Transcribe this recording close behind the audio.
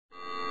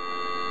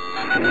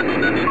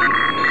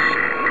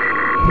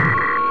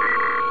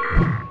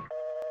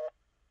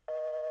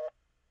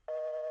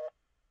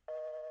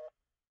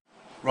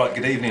Right,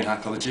 good evening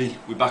Hakology.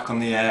 We're back on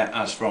the air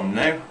as from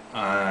now.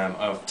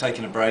 I've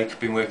taken a break,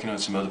 been working on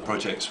some other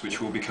projects which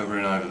we'll be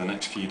covering over the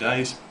next few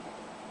days.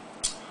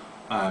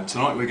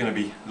 Tonight we're going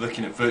to be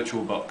looking at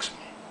Virtualbox.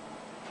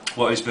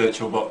 What is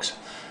Virtualbox?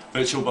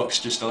 Virtualbox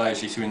just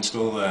allows you to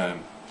install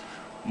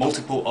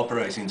multiple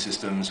operating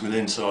systems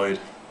within inside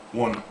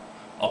one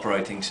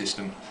operating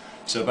system.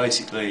 So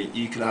basically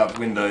you could have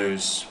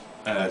Windows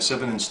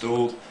 7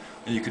 installed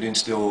and you could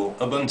install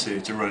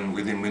Ubuntu to run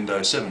within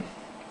Windows 7.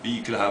 But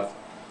you could have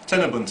 10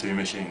 Ubuntu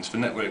machines for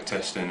network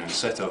testing and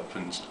setup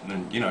and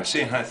you know,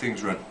 seeing how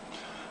things run.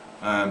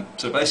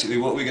 So basically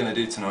what we're going to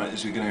do tonight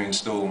is we're going to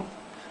install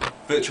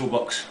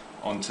Virtualbox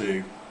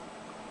onto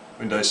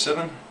Windows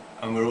 7,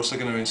 and we're also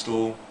going to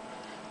install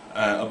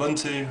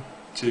Ubuntu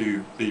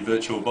to the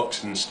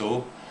Virtualbox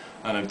install,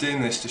 and I'm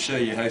doing this to show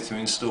you how to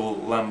install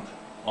LAMP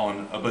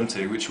on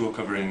Ubuntu, which we'll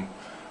cover in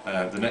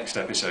the next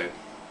episode.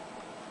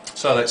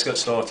 So let's get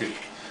started.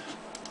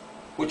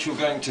 What you're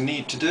going to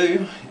need to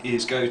do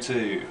is go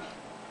to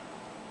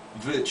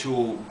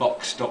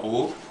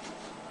virtualbox.org,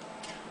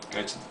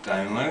 go to the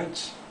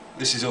downloads.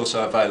 This is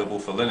also available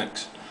for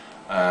Linux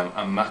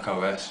and Mac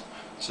OS,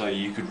 so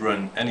you could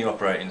run any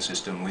operating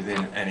system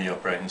within any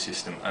operating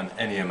system and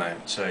any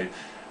amount. So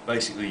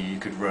basically you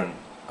could run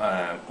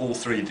all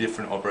three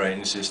different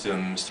operating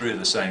systems, three of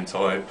the same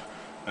type,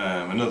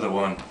 another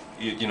one,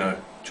 you know,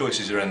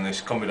 choices are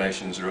endless,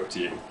 combinations are up to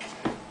you.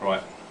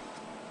 Right,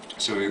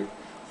 so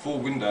for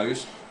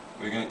Windows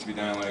we're going to be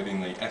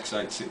downloading the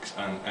x86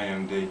 and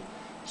AMD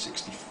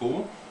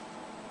 64.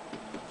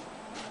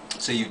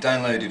 So you've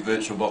downloaded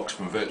Virtualbox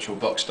from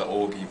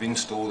virtualbox.org, you've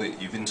installed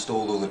it, you've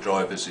installed all the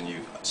drivers and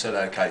you've said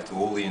OK to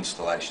all the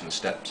installation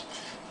steps.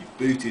 You've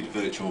booted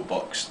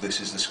Virtualbox.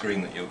 This is the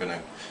screen that you're going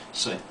to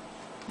see.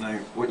 Now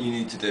what you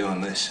need to do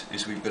on this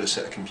is we've got to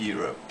set a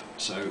computer up,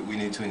 so we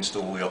need to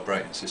install the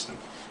operating system.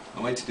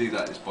 The way to do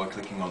that is by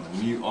clicking on the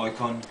new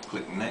icon,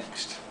 click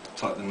next,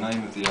 type the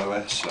name of the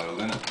OS, so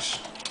Linux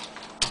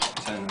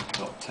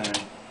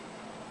 10.10,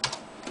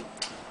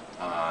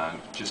 and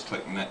just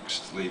click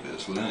next, leave it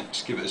as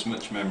Linux, give it as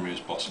much memory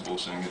as possible,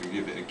 so I'm going to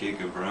give it a gig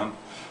of RAM,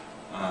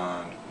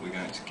 and we're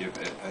going to give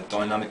it a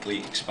dynamically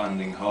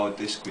expanding hard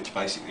disk, which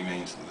basically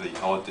means that the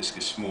hard disk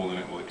is small and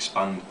it will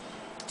expand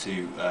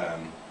to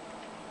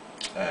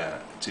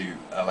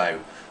allow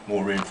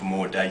more room for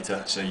more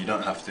data, so you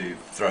don't have to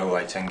throw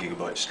away 10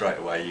 gigabytes straight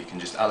away, you can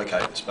just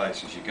allocate the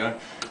space as you go.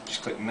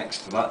 Just click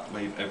next to that,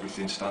 leave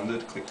everything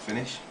standard, click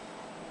finish.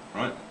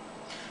 Right.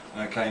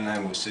 Okay, now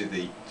we'll see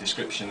the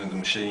description of the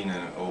machine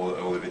and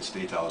all of its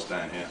details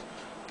down here,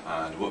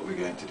 and what we're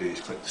going to do is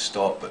click the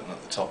start button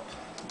at the top,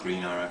 the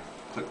green arrow,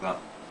 click that.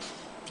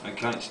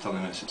 Okay, it's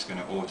telling us it's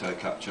going to auto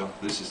capture.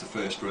 This is the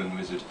first run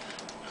wizard.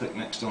 Click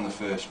next on the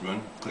first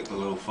run, click the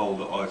little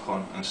folder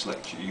icon and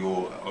select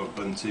your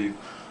Ubuntu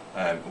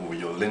or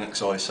your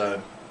Linux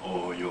ISO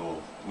or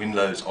your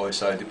Windows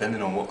ISO,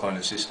 depending on what kind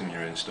of system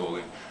you're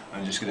installing.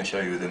 I'm just going to show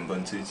you with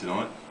Ubuntu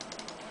tonight.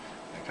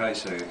 Okay,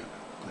 so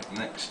click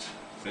next,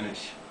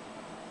 finish,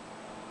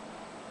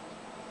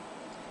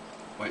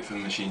 wait for the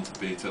machine to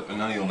boot up, and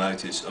now you'll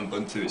notice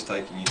Ubuntu is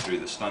taking you through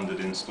the standard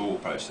install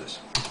process.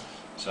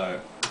 So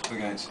we're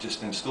going to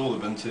just install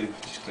Ubuntu,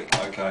 just click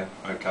OK,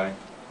 OK.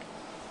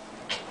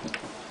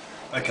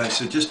 Okay,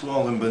 so just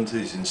while Ubuntu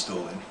is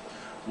installing,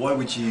 why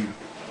would you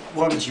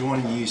want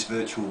to use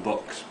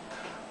Virtualbox?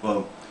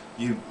 Well,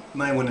 you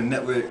may want to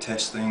network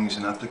test things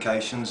and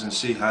applications and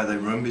see how they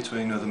run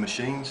between other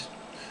machines.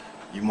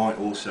 You might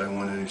also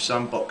want to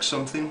sandbox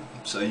something,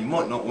 so you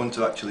might not want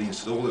to actually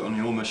install it on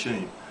your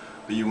machine,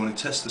 but you want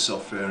to test the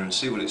software and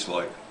see what it's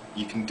like.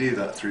 You can do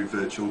that through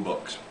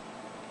Virtualbox.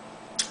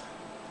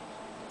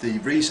 The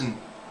reason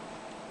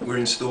we're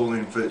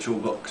installing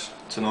Virtualbox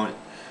tonight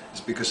is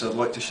because I'd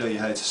like to show you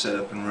how to set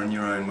up and run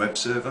your own web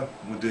server.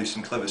 We'll do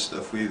some clever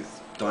stuff with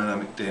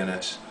dynamic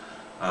DNS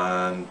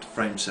and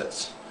frame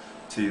sets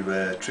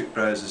to trick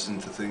browsers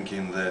into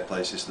thinking they're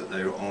places that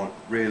they aren't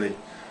really,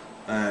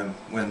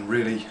 when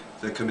really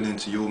they're coming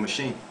into your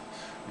machine,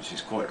 which is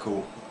quite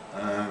cool.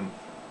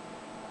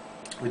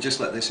 We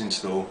just let this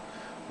install.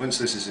 Once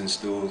this is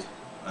installed,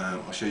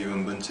 I'll show you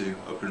Ubuntu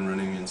up and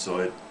running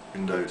inside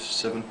Windows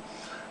 7.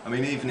 I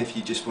mean, even if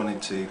you just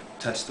wanted to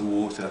test the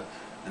water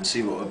and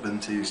see what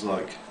Ubuntu is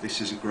like, this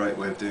is a great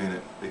way of doing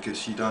it,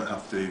 because you don't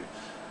have to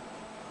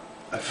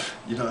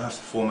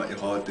format your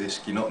hard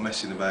disk, you're not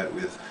messing about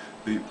with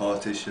boot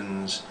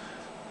partitions.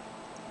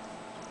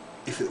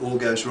 If it all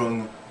goes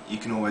wrong, you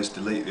can always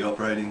delete the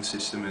operating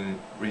system and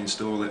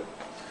reinstall it.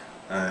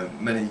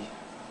 Many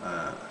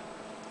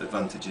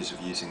advantages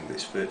of using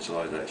this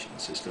virtualization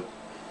system.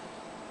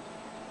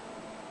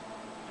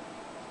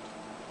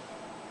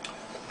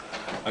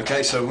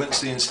 Okay, so once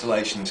the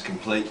installation is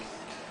complete,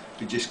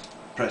 we just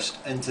press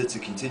enter to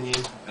continue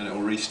and it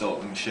will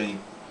restart the machine.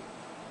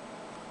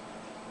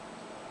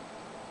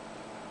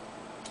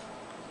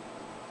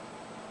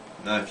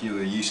 Now if you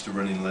are used to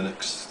running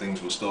Linux,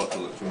 things will start to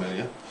look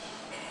familiar.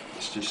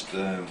 Let's just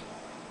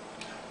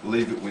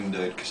leave it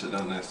windowed because I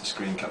don't know if the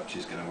screen capture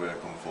is going to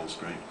work on full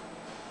screen.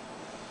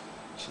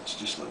 So let's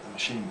just let the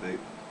machine boot.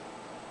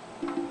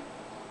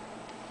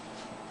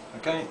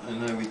 Okay,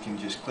 and now we can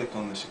just click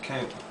on this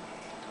account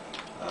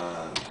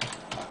and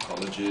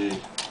Hakology,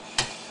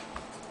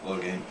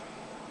 login.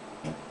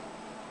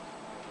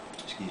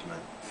 Excuse me.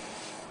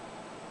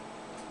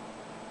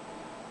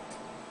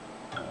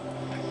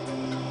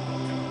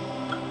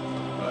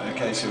 Right,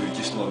 okay, so we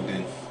just logged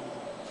in.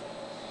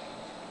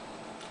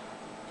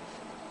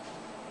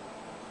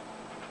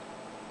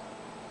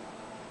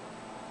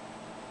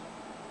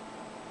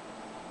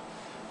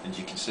 And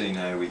you can see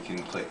now we can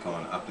click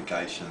on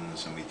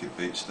applications and we could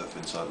boot stuff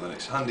inside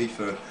Linux. Handy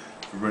for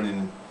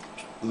running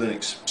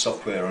Linux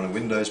software on a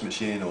Windows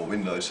machine or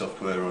Windows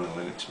software on a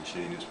Linux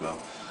machine as well.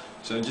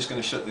 So I'm just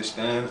going to shut this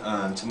down,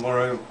 and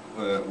tomorrow,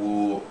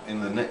 or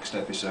in the next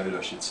episode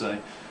I should say,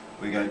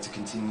 we're going to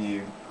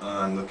continue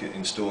and look at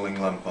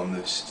installing LAMP on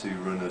this to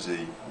run as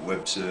a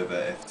web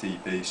server,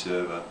 FTP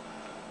server,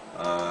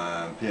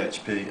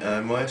 PHP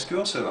and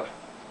MySQL server.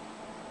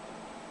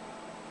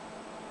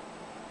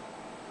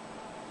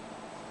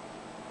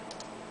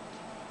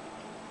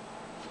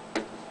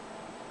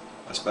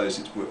 I suppose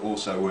it's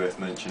also worth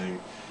mentioning,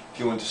 if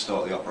you want to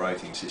start the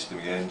operating system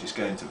again, just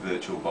go into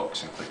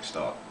Virtualbox and click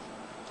Start.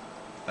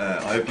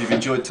 I hope you've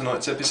enjoyed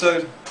tonight's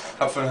episode.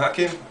 Have fun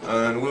hacking,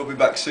 and we'll be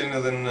back sooner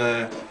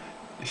than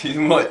you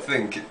might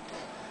think.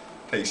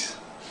 Peace.